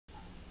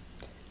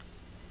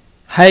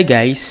Hi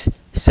guys!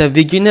 Sa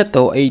video na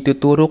to ay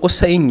ituturo ko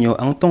sa inyo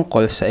ang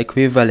tungkol sa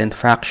equivalent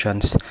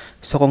fractions.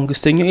 So kung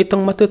gusto nyo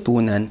itong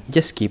matutunan,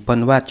 just keep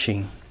on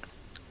watching.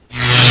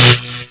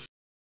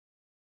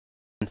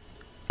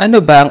 Ano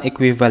ba ang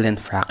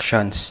equivalent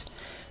fractions?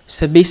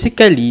 So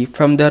basically,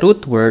 from the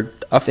root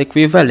word of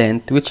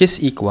equivalent which is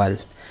equal,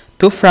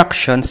 two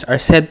fractions are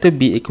said to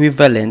be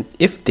equivalent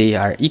if they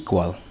are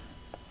equal.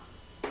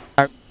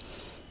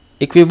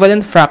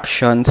 Equivalent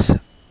fractions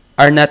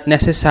are not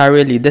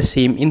necessarily the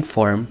same in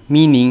form,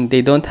 meaning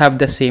they don't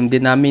have the same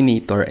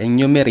denominator and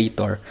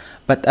numerator,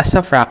 but as a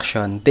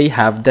fraction, they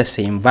have the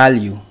same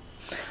value.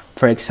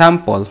 For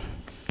example,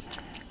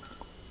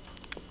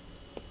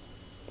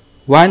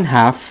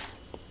 1/2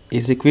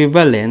 is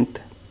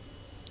equivalent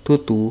to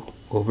 2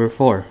 over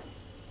 4.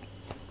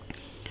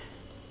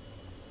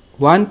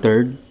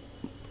 1/3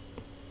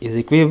 is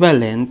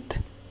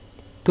equivalent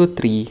to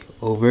 3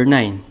 over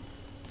 9.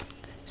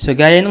 So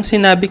gaya nung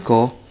sinabi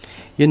ko,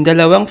 yung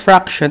dalawang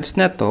fractions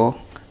na to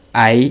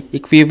ay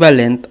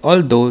equivalent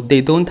although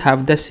they don't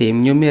have the same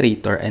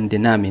numerator and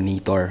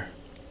denominator.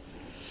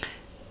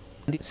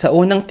 Sa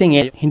unang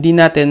tingin, hindi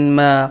natin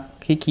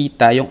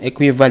makikita yung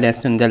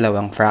equivalence ng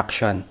dalawang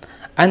fraction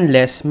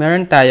unless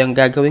meron tayong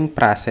gagawing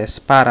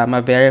process para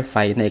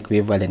ma-verify na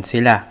equivalent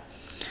sila.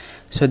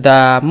 So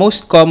the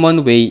most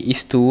common way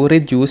is to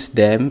reduce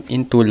them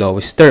into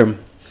lowest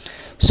term.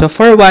 So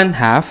for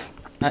 1/2,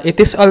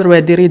 it is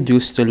already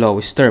reduced to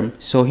lowest term.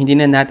 So, hindi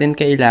na natin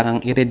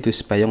kailangang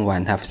i-reduce pa yung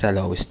 1/2 sa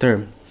lowest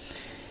term.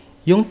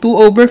 Yung 2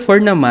 over 4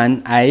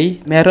 naman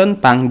ay meron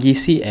pang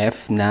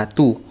GCF na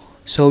 2.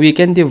 So, we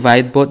can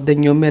divide both the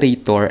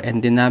numerator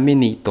and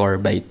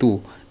denominator by 2.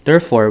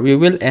 Therefore, we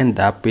will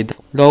end up with the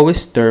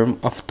lowest term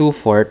of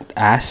 2/4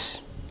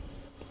 as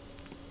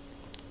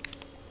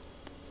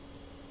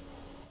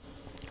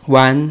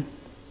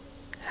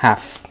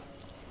 1/2.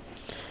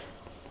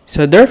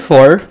 So,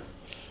 therefore,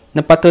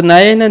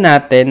 napatunayan na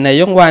natin na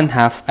yung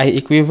 1/2 ay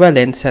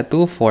equivalent sa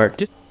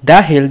 2/4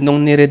 dahil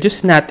nung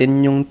nireduce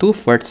natin yung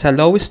 2/4 sa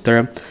lowest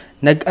term,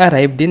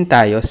 nag-arrive din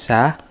tayo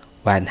sa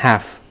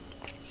 1/2.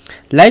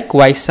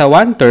 Likewise, sa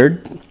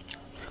 1/3,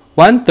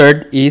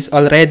 1/3 is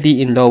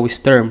already in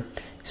lowest term.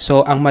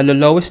 So, ang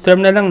malo-lowest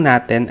term na lang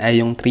natin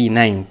ay yung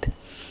 3/9.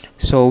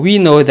 So,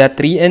 we know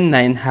that 3 and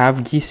 9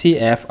 have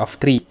GCF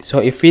of 3. So,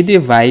 if we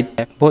divide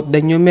both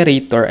the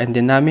numerator and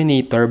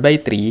denominator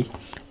by 3,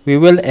 we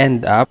will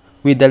end up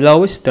with the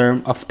lowest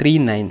term of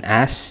 3/9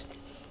 as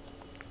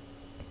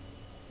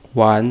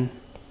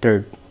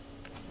 1/3.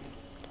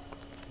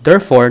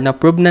 Therefore,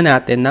 na-prove na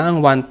natin na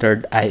ang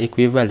 1/3 ay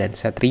equivalent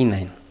sa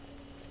 3/9.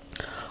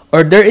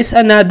 Or there is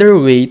another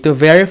way to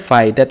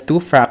verify that two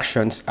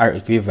fractions are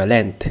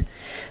equivalent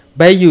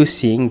by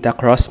using the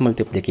cross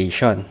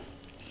multiplication.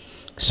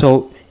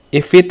 So,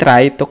 if we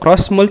try to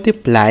cross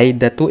multiply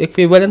the two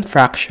equivalent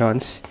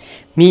fractions,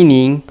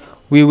 meaning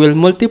we will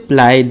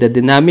multiply the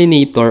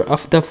denominator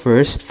of the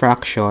first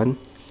fraction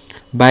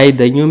by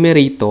the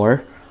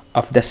numerator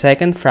of the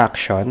second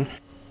fraction,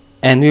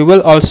 and we will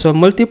also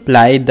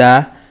multiply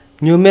the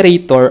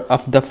numerator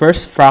of the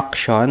first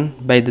fraction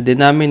by the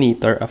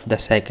denominator of the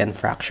second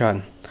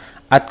fraction.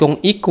 At kung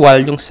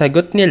equal yung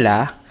sagot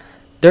nila,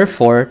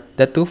 therefore,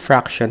 the two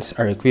fractions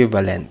are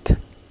equivalent.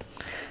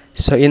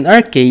 So in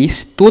our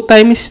case, 2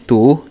 times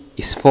 2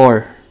 is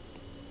 4,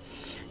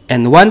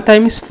 and 1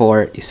 times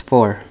 4 is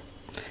 4.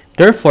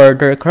 Therefore,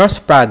 their cross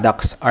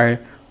products are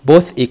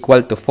both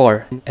equal to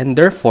 4, and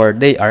therefore,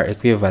 they are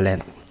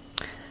equivalent.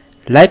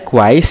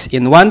 Likewise,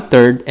 in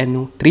 1/3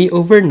 and 3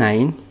 over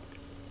 9,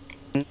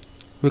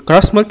 we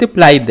cross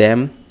multiply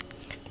them,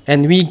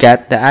 and we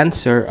get the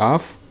answer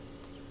of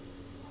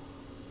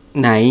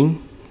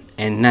 9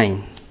 and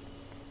 9.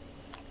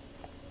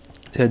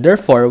 So,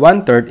 therefore,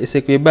 1/3 is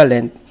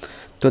equivalent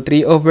to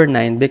 3 over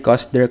 9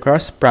 because their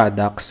cross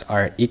products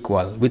are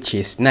equal, which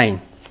is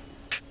 9.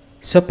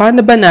 So, paano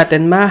ba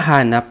natin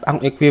mahanap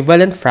ang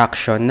equivalent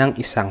fraction ng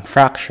isang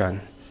fraction?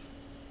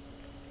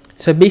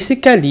 So,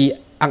 basically,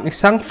 ang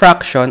isang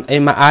fraction ay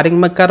maaring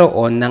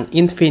magkaroon ng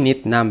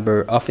infinite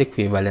number of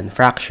equivalent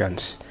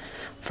fractions.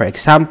 For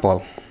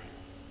example,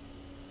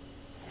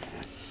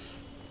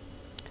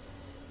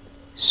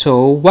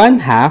 so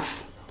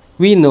 1/2,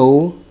 we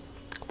know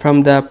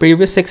from the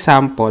previous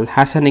example,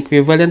 has an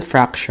equivalent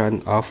fraction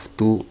of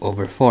 2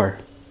 over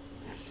 4.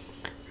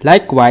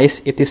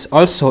 Likewise, it is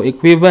also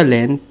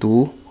equivalent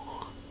to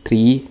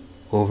 3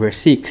 over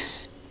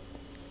 6,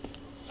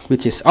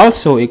 which is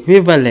also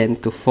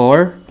equivalent to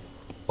 4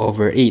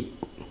 over 8,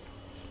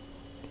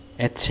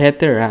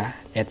 etc.,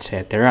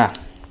 etc.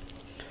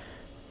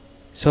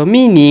 So,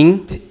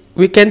 meaning,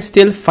 we can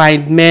still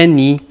find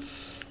many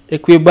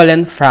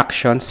equivalent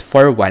fractions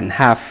for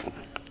 1/2.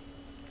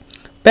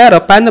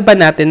 Pero, paano ba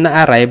natin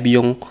na-arrive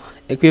yung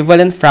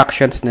equivalent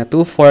fractions na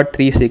 2, 4,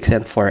 3, 6,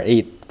 and 4,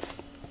 8?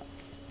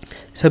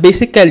 So,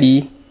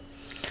 basically,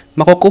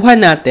 makukuha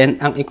natin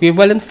ang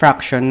equivalent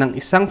fraction ng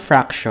isang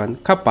fraction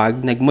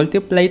kapag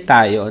nag-multiply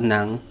tayo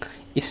ng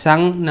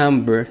isang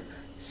number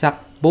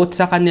both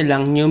sa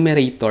kanilang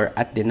numerator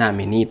at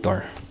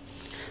denominator.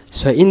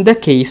 So in the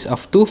case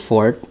of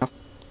 2/4,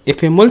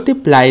 if we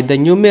multiply the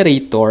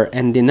numerator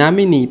and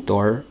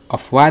denominator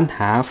of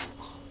 1/2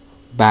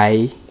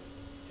 by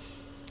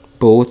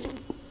both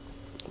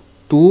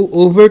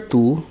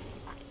 2/2,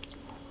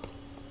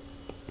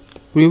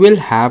 we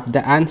will have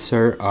the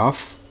answer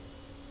of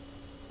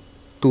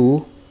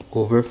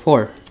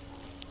 2/4.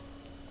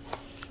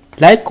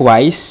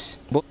 Likewise,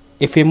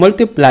 if we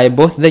multiply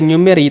both the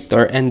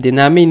numerator and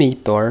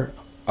denominator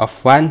of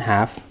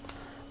 1/2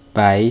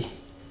 by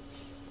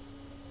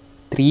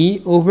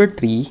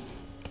 3/3,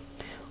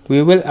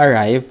 we will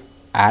arrive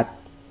at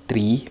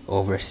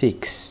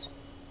 3/6.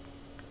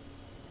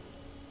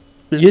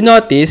 You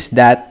notice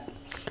that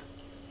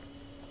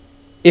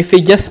if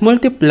we just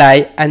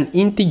multiply an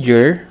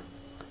integer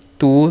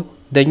to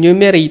the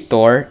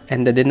numerator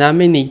and the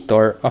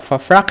denominator of a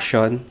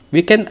fraction, we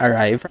can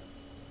arrive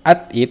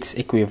at its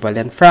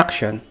equivalent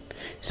fraction.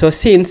 So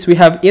since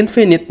we have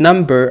infinite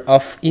number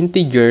of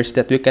integers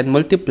that we can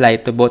multiply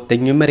to both the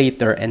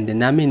numerator and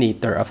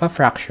denominator of a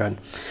fraction,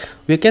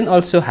 we can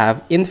also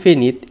have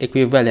infinite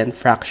equivalent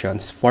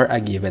fractions for a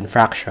given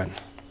fraction.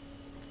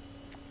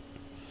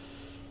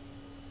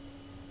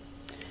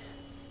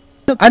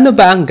 Ano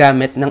ba ang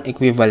gamit ng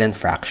equivalent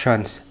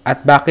fractions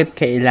at bakit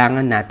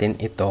kailangan natin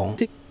itong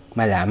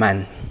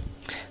malaman?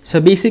 So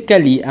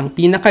basically, ang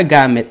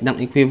pinakagamit ng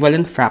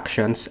equivalent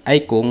fractions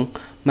ay kung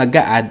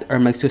mag-a-add or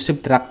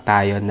magsusubtract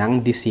tayo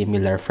ng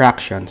dissimilar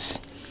fractions.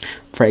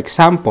 For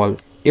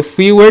example, if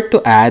we were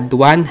to add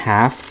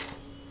 1/2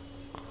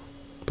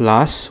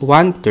 plus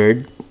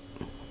 1/3,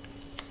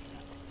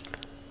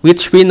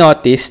 which we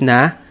notice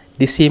na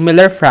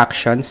dissimilar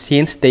fractions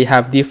since they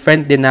have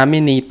different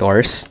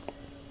denominators,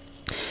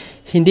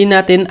 hindi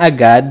natin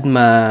agad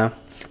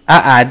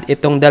ma-add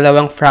itong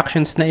dalawang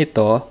fractions na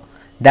ito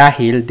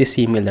dahil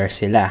dissimilar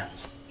sila.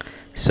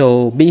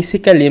 So,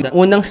 basically,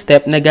 unang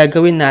step na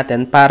gagawin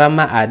natin para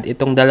ma-add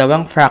itong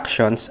dalawang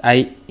fractions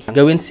ay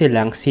gawin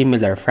silang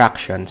similar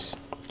fractions.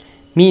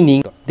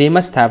 Meaning, they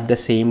must have the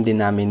same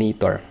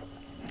denominator.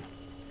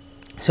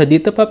 So,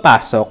 dito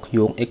papasok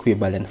yung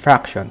equivalent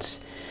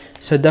fractions.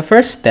 So, the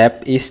first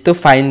step is to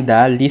find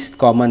the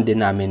least common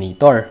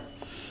denominator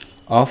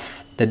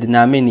of the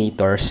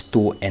denominators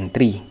 2 and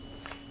 3.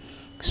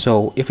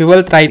 So, if we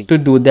will try to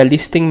do the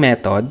listing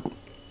method,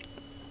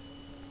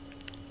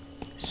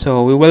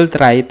 so we will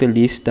try to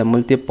list the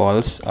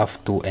multiples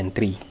of 2 and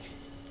 3.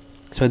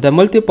 So, the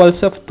multiples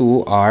of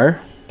 2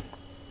 are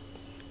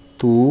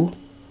 2,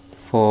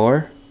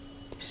 4,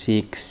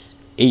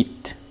 6,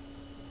 8.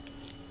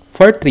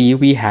 For 3,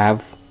 we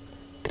have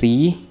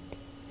 3,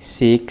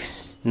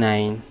 6,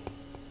 9,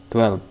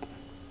 12.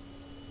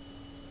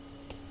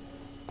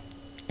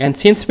 And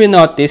since we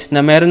notice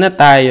na meron na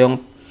tayong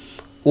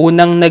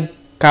unang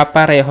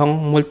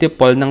nagkaparehong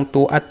multiple ng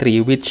 2 at 3,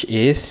 which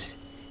is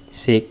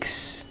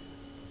 6,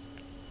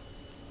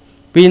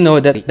 we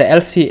know that the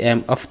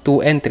LCM of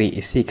 2 and 3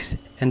 is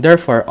 6, and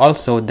therefore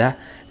also the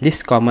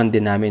least common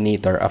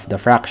denominator of the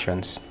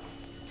fractions.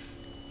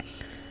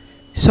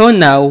 So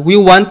now, we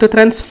want to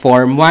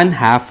transform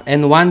 1/2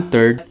 and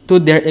 1/3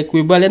 to their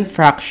equivalent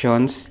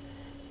fractions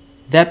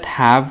that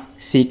have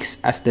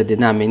 6 as the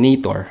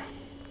denominator.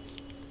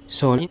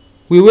 So,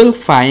 we will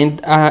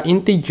find an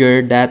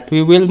integer that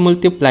we will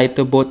multiply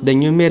to both the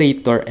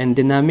numerator and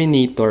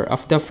denominator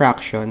of the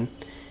fraction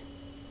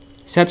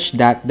such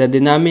that the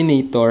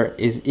denominator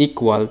is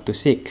equal to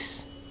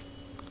 6.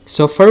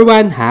 So, for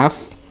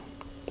 1/2,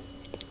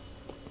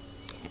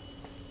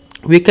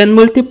 we can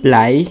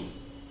multiply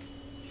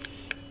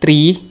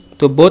 3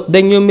 to both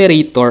the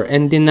numerator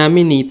and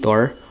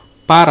denominator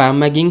para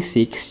maging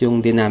 6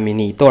 yung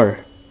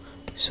denominator.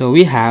 So,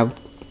 we have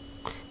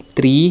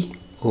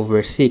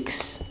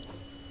 3/6.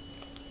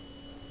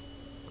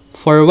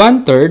 For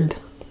 1/3,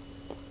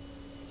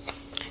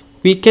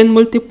 we can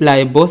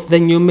multiply both the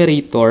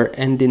numerator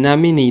and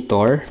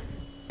denominator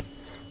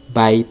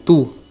by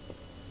 2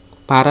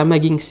 para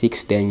maging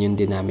 6 din yung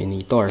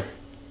denominator.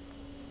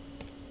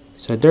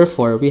 So,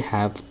 therefore, we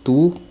have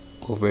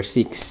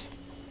 2/6.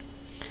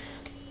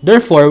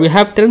 Therefore, we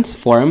have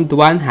transformed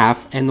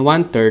 1/2 and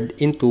 1/3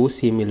 into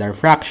similar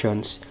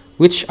fractions,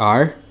 which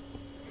are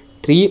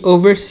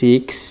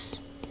 3/6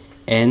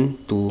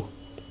 and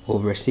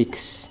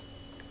 2/6.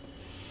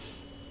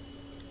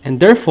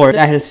 And therefore,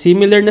 dahil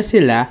similar na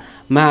sila,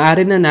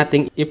 maaari na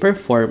nating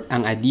i-perform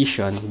ang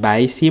addition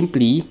by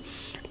simply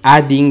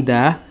adding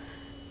the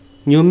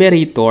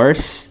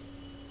numerators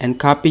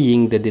and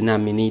copying the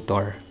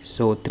denominator.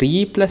 So,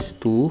 3 plus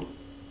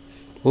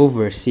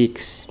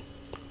 2/6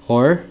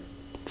 or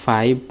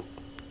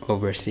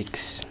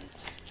 5/6.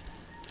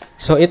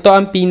 So, ito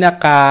ang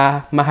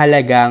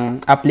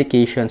pinaka-mahalagang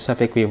applications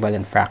of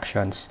equivalent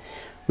fractions,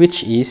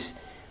 which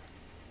is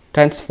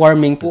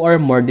transforming two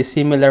or more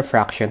dissimilar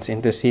fractions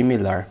into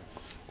similar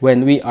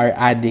when we are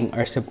adding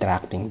or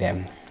subtracting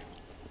them.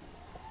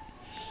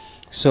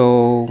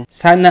 So,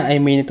 sana ay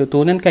may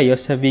natutunan kayo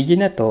sa video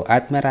na to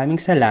at maraming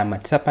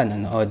salamat sa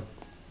panonood.